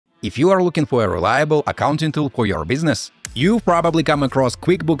If you are looking for a reliable accounting tool for your business, you've probably come across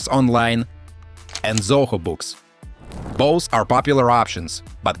QuickBooks Online and Zoho Books. Both are popular options,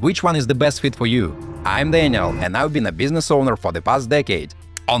 but which one is the best fit for you? I'm Daniel, and I've been a business owner for the past decade.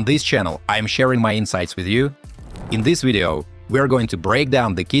 On this channel, I'm sharing my insights with you. In this video, we're going to break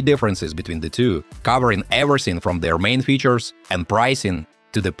down the key differences between the two, covering everything from their main features and pricing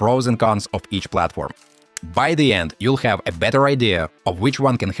to the pros and cons of each platform. By the end, you'll have a better idea of which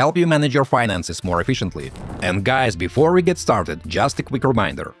one can help you manage your finances more efficiently. And guys, before we get started, just a quick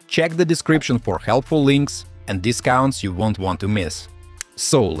reminder, check the description for helpful links and discounts you won't want to miss.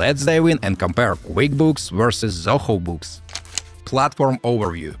 So let's dive in and compare QuickBooks versus Zoho Books. Platform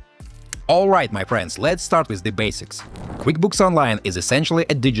overview. Alright, my friends, let's start with the basics. QuickBooks Online is essentially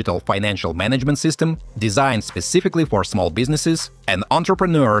a digital financial management system designed specifically for small businesses and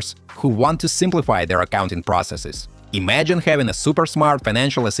entrepreneurs who want to simplify their accounting processes. Imagine having a super smart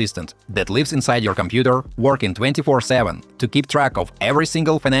financial assistant that lives inside your computer, working 24/7 to keep track of every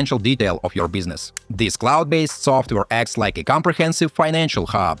single financial detail of your business. This cloud-based software acts like a comprehensive financial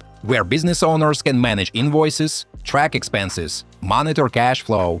hub, where business owners can manage invoices, track expenses, monitor cash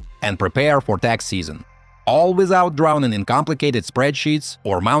flow, and prepare for tax season, all without drowning in complicated spreadsheets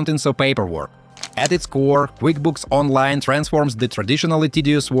or mountains of paperwork. At its core, QuickBooks Online transforms the traditionally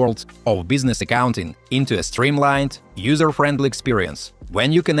tedious world of business accounting into a streamlined, user-friendly experience.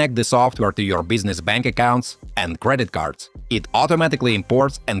 When you connect the software to your business bank accounts and credit cards, it automatically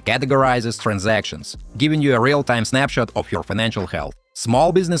imports and categorizes transactions, giving you a real-time snapshot of your financial health.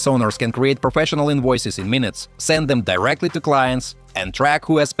 Small business owners can create professional invoices in minutes, send them directly to clients, and track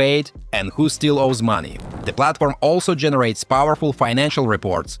who has paid and who still owes money. The platform also generates powerful financial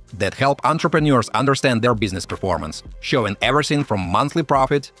reports that help entrepreneurs understand their business performance, showing everything from monthly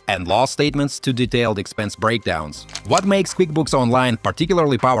profit and loss statements to detailed expense breakdowns. What makes QuickBooks Online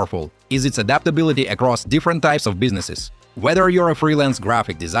particularly powerful is its adaptability across different types of businesses. Whether you're a freelance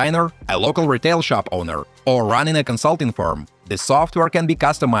graphic designer, a local retail shop owner, or running a consulting firm, the software can be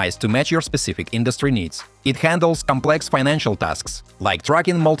customized to match your specific industry needs. It handles complex financial tasks, like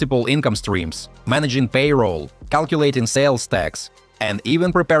tracking multiple income streams, managing payroll, calculating sales tax, and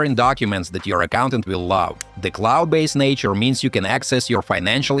even preparing documents that your accountant will love. The cloud-based nature means you can access your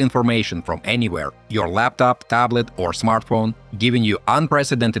financial information from anywhere, your laptop, tablet, or smartphone, giving you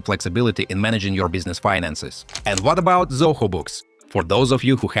unprecedented flexibility in managing your business finances. And what about Zoho Books? For those of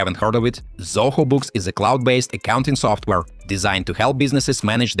you who haven't heard of it, Zoho Books is a cloud-based accounting software designed to help businesses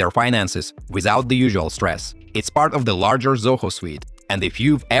manage their finances without the usual stress. It's part of the larger Zoho suite, and if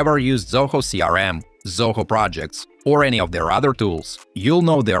you've ever used Zoho CRM, Zoho Projects, or any of their other tools, you'll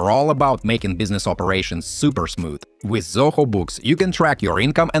know they're all about making business operations super smooth. With Zoho Books, you can track your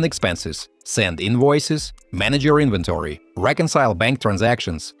income and expenses, send invoices, manage your inventory, reconcile bank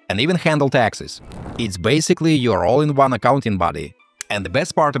transactions, and even handle taxes. It's basically your all-in-one accounting buddy. And the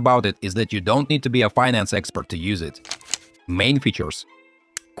best part about it is that you don't need to be a finance expert to use it. Main features.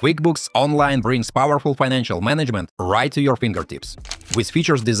 QuickBooks Online brings powerful financial management right to your fingertips, with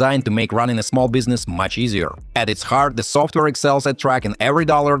features designed to make running a small business much easier. At its heart, the software excels at tracking every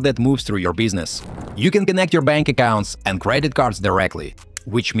dollar that moves through your business. You can connect your bank accounts and credit cards directly,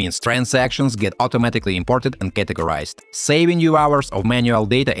 which means transactions get automatically imported and categorized, saving you hours of manual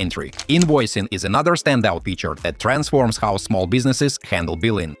data entry. Invoicing is another standout feature that transforms how small businesses handle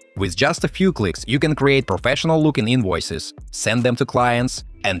billing. With just a few clicks, you can create professional-looking invoices, send them to clients,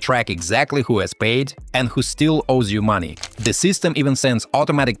 and track exactly who has paid and who still owes you money. The system even sends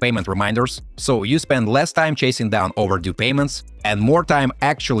automatic payment reminders, so you spend less time chasing down overdue payments and more time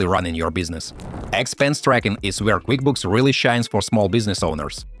actually running your business. Expense tracking is where QuickBooks really shines for small business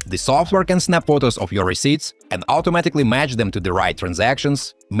owners. The software can snap photos of your receipts and automatically match them to the right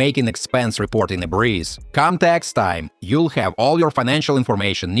transactions, making expense reporting a breeze. Come tax time, you'll have all your financial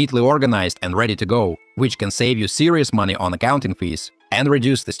information neatly organized and ready to go, which can save you serious money on accounting fees and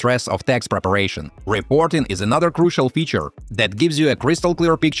reduce the stress of tax preparation. Reporting is another crucial feature that gives you a crystal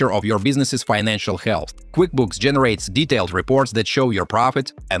clear picture of your business's financial health. QuickBooks generates detailed reports that show your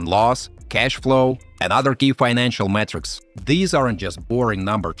profit and loss, cash flow, and other key financial metrics. These aren't just boring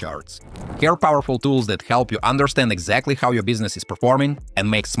number charts. They're powerful tools that help you understand exactly how your business is performing and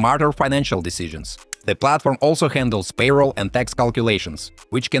make smarter financial decisions. The platform also handles payroll and tax calculations,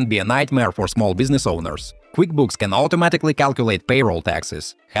 which can be a nightmare for small business owners. QuickBooks can automatically calculate payroll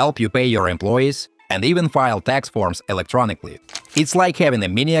taxes, help you pay your employees, and even file tax forms electronically. It's like having a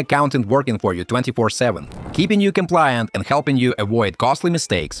mini accountant working for you 24/7, keeping you compliant and helping you avoid costly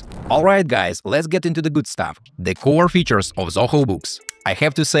mistakes. Alright guys, let's get into the good stuff. The core features of Zoho Books. I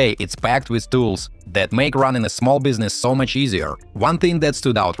have to say, it's packed with tools that make running a small business so much easier. One thing that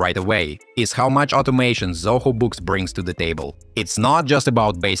stood out right away is how much automation Zoho Books brings to the table. It's not just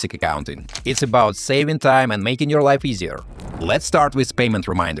about basic accounting. It's about saving time and making your life easier. Let's start with payment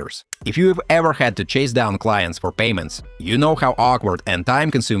reminders. If you've ever had to chase down clients for payments, you know how awkward and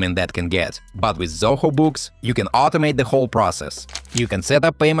time-consuming that can get. But with Zoho Books, you can automate the whole process. You can set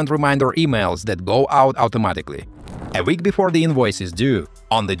up payment reminder emails that go out automatically, a week before the invoice is due,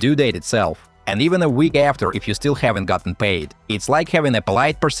 on the due date itself, and even a week after if you still haven't gotten paid. It's like having a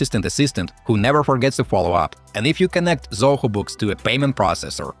polite, persistent assistant who never forgets to follow up. And if you connect Zoho Books to a payment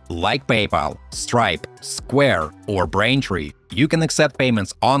processor like PayPal, Stripe, Square, or Braintree, you can accept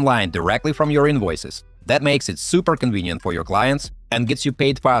payments online directly from your invoices. That makes it super convenient for your clients and gets you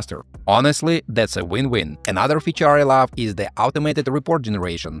paid faster. Honestly, that's a win-win. Another feature I love is the automated report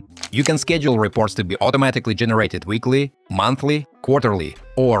generation. You can schedule reports to be automatically generated weekly, monthly, quarterly,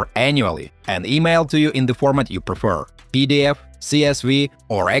 or annually, and emailed to you in the format you prefer: PDF, CSV,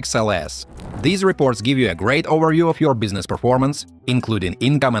 or XLS. These reports give you a great overview of your business performance, including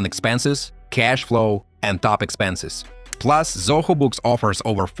income and expenses, cash flow, and top expenses. Plus, Zoho Books offers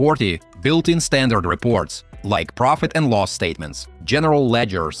over 40 built-in standard reports, like profit and loss statements, general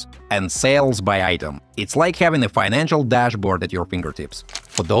ledgers, and sales by item. It's like having a financial dashboard at your fingertips.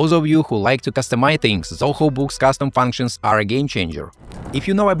 For those of you who like to customize things, Zoho Books custom functions are a game changer. If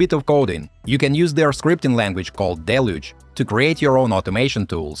you know a bit of coding, you can use their scripting language called Deluge to create your own automation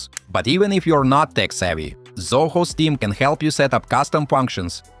tools. But even if you're not tech-savvy, Zoho's team can help you set up custom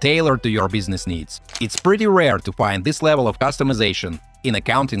functions tailored to your business needs. It's pretty rare to find this level of customization in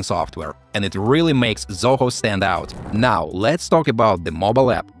accounting software, and it really makes Zoho stand out. Now, let's talk about the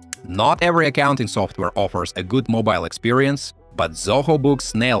mobile app. Not every accounting software offers a good mobile experience, but Zoho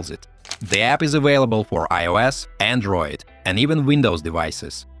Books nails it. The app is available for iOS, Android, and even Windows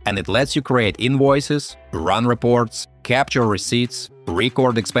devices, and it lets you create invoices, run reports, capture receipts,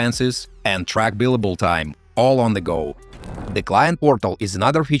 record expenses, and track billable time, all on the go. The client portal is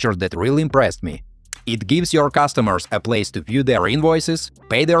another feature that really impressed me. It gives your customers a place to view their invoices,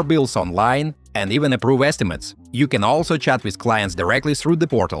 pay their bills online, and even approve estimates. You can also chat with clients directly through the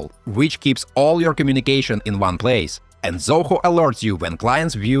portal, which keeps all your communication in one place. And Zoho alerts you when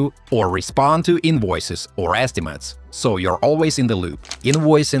clients view or respond to invoices or estimates, so you're always in the loop.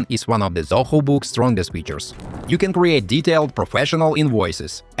 Invoicing is one of the Zoho Books' strongest features. You can create detailed professional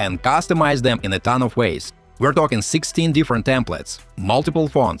invoices and customize them in a ton of ways. We're talking 16 different templates, multiple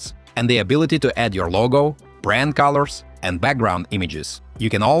fonts, and the ability to add your logo, brand colors, and background images. You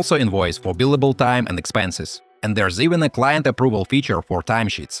can also invoice for billable time and expenses. And there's even a client approval feature for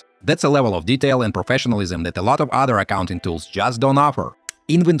timesheets. That's a level of detail and professionalism that a lot of other accounting tools just don't offer.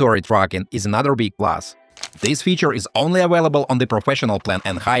 Inventory tracking is another big plus. This feature is only available on the professional plan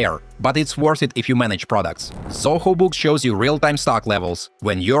and higher, but it's worth it if you manage products. Zoho Books shows you real-time stock levels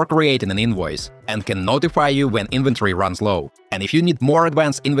when you're creating an invoice and can notify you when inventory runs low. And if you need more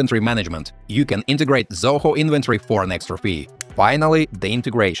advanced inventory management, you can integrate Zoho Inventory for an extra fee. Finally, the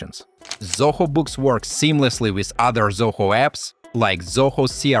integrations. Zoho Books works seamlessly with other Zoho apps like Zoho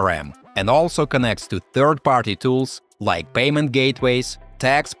CRM and also connects to third-party tools like payment gateways,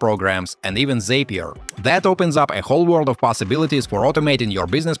 tax programs, and even Zapier. That opens up a whole world of possibilities for automating your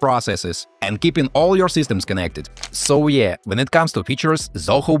business processes and keeping all your systems connected. So yeah, when it comes to features,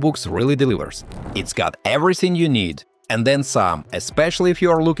 Zoho Books really delivers. It's got everything you need, and then some, especially if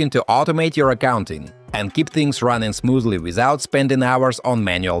you're looking to automate your accounting and keep things running smoothly without spending hours on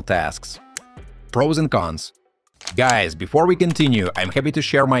manual tasks. Pros and cons. Guys, before we continue, I'm happy to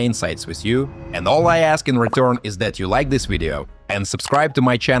share my insights with you, and all I ask in return is that you like this video and subscribe to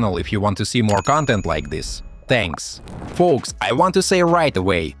my channel if you want to see more content like this. Thanks! Folks, I want to say right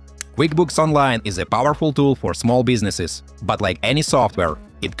away, QuickBooks Online is a powerful tool for small businesses, but like any software,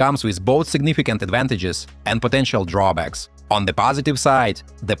 it comes with both significant advantages and potential drawbacks. On the positive side,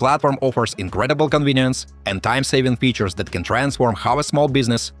 the platform offers incredible convenience and time-saving features that can transform how a small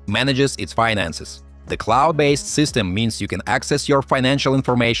business manages its finances. The cloud-based system means you can access your financial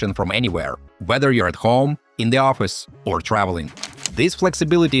information from anywhere, whether you're at home, in the office, or traveling. This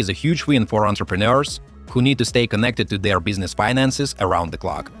flexibility is a huge win for entrepreneurs who need to stay connected to their business finances around the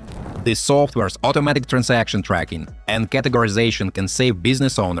clock. This software's automatic transaction tracking and categorization can save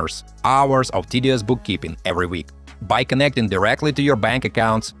business owners hours of tedious bookkeeping every week. By connecting directly to your bank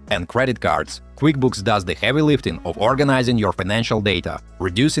accounts and credit cards, QuickBooks does the heavy lifting of organizing your financial data,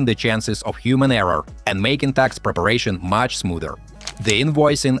 reducing the chances of human error, and making tax preparation much smoother. The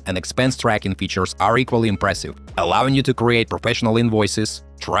invoicing and expense tracking features are equally impressive, allowing you to create professional invoices,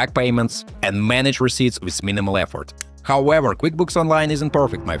 track payments, and manage receipts with minimal effort. However, QuickBooks Online isn't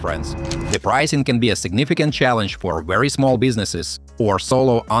perfect, my friends. The pricing can be a significant challenge for very small businesses or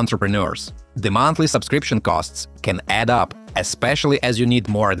solo entrepreneurs. The monthly subscription costs can add up, especially as you need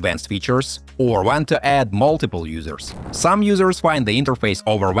more advanced features or want to add multiple users. Some users find the interface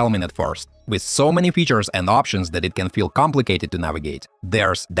overwhelming at first, with so many features and options that it can feel complicated to navigate.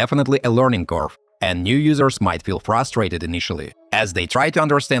 There's definitely a learning curve, and new users might feel frustrated initially, as they try to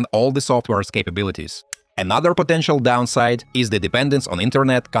understand all the software's capabilities. Another potential downside is the dependence on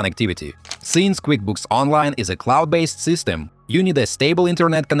internet connectivity. Since QuickBooks Online is a cloud-based system, you need a stable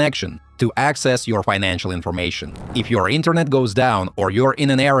internet connection to access your financial information. If your internet goes down or you're in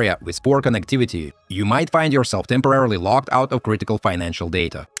an area with poor connectivity, you might find yourself temporarily locked out of critical financial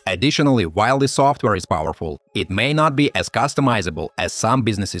data. Additionally, while the software is powerful, it may not be as customizable as some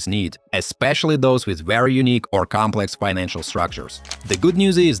businesses need, especially those with very unique or complex financial structures. The good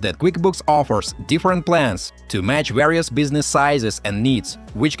news is that QuickBooks offers different plans to match various business sizes and needs,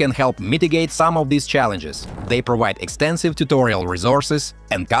 which can help mitigate some of these challenges. They provide extensive tutorial resources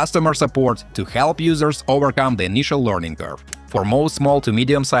and customer support to help users overcome the initial learning curve. For most small to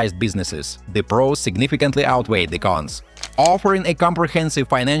medium-sized businesses, the pros significantly outweigh the cons, offering a comprehensive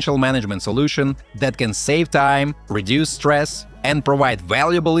financial management solution that can save time, reduce stress, and provide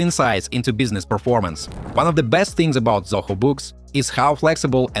valuable insights into business performance. One of the best things about Zoho Books is how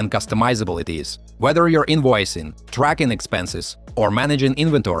flexible and customizable it is. Whether you're invoicing, tracking expenses, or managing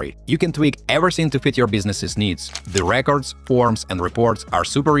inventory, you can tweak everything to fit your business's needs. The records, forms, and reports are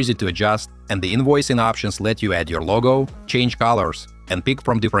super easy to adjust, and the invoicing options let you add your logo, change colors, and pick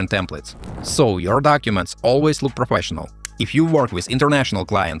from different templates. So your documents always look professional. If you work with international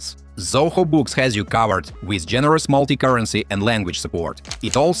clients, Zoho Books has you covered with generous multi-currency and language support.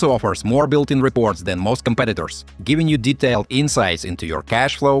 It also offers more built-in reports than most competitors, giving you detailed insights into your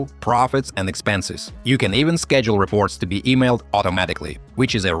cash flow, profits, and expenses. You can even schedule reports to be emailed automatically,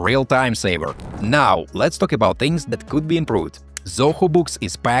 which is a real time saver. Now, let's talk about things that could be improved. Zoho Books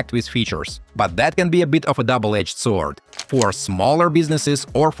is packed with features, but that can be a bit of a double-edged sword. For smaller businesses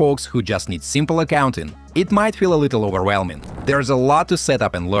or folks who just need simple accounting, it might feel a little overwhelming. There's a lot to set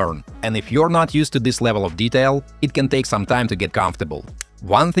up and learn, and if you're not used to this level of detail, it can take some time to get comfortable.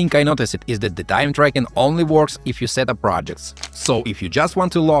 One thing I noticed is that the time tracking only works if you set up projects. So if you just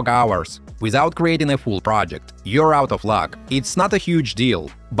want to log hours without creating a full project, you're out of luck. It's not a huge deal,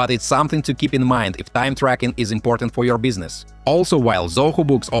 but it's something to keep in mind if time tracking is important for your business. Also, while Zoho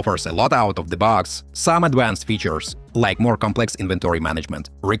Books offers a lot out of the box, some advanced features, like more complex inventory management,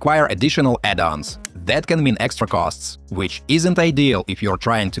 require additional add-ons. That can mean extra costs, which isn't ideal if you're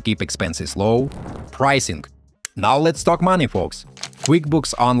trying to keep expenses low. Pricing. Now let's talk money, folks.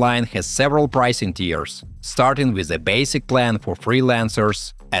 QuickBooks Online has several pricing tiers, starting with a basic plan for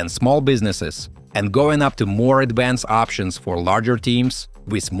freelancers and small businesses, and going up to more advanced options for larger teams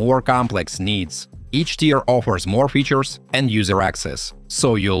with more complex needs. Each tier offers more features and user access,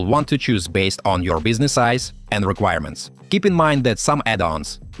 so you'll want to choose based on your business size and requirements. Keep in mind that some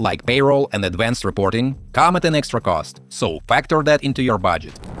add-ons, like payroll and advanced reporting, come at an extra cost, so factor that into your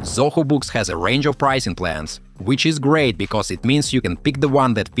budget. Zoho Books has a range of pricing plans, which is great because it means you can pick the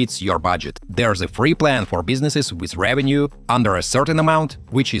one that fits your budget. There's a free plan for businesses with revenue under a certain amount,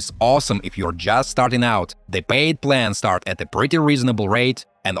 which is awesome if you're just starting out. The paid plans start at a pretty reasonable rate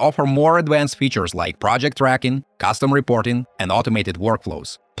and offer more advanced features like project tracking, custom reporting, and automated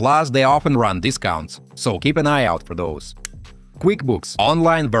workflows. Plus, they often run discounts, so keep an eye out for those. QuickBooks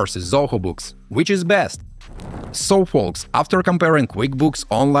Online versus Zoho Books, which is best? So folks, after comparing QuickBooks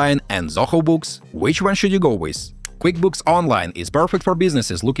Online and Zoho Books, which one should you go with? QuickBooks Online is perfect for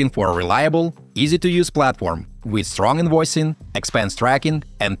businesses looking for a reliable, easy-to-use platform with strong invoicing, expense tracking,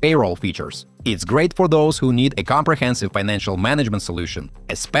 and payroll features. It's great for those who need a comprehensive financial management solution,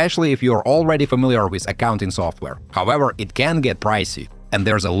 especially if you're already familiar with accounting software. However, it can get pricey, and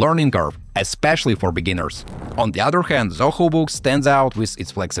there's a learning curve, especially for beginners. On the other hand, Zoho Books stands out with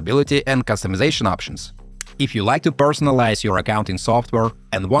its flexibility and customization options. If you like to personalize your accounting software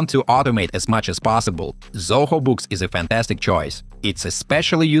and want to automate as much as possible, Zoho Books is a fantastic choice. It's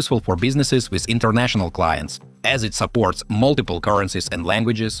especially useful for businesses with international clients, as it supports multiple currencies and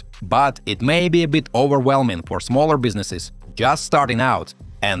languages, but it may be a bit overwhelming for smaller businesses just starting out,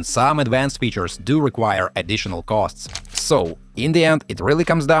 and some advanced features do require additional costs. So, in the end, it really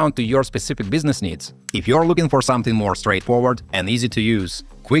comes down to your specific business needs. If you're looking for something more straightforward and easy to use,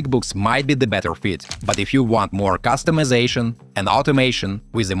 QuickBooks might be the better fit. But if you want more customization and automation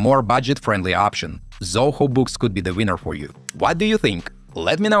with a more budget-friendly option, Zoho Books could be the winner for you. What do you think?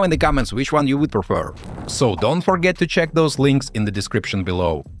 Let me know in the comments which one you would prefer. So don't forget to check those links in the description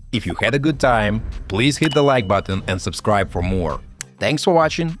below. If you had a good time, please hit the like button and subscribe for more. Thanks for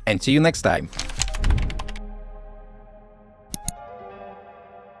watching and see you next time.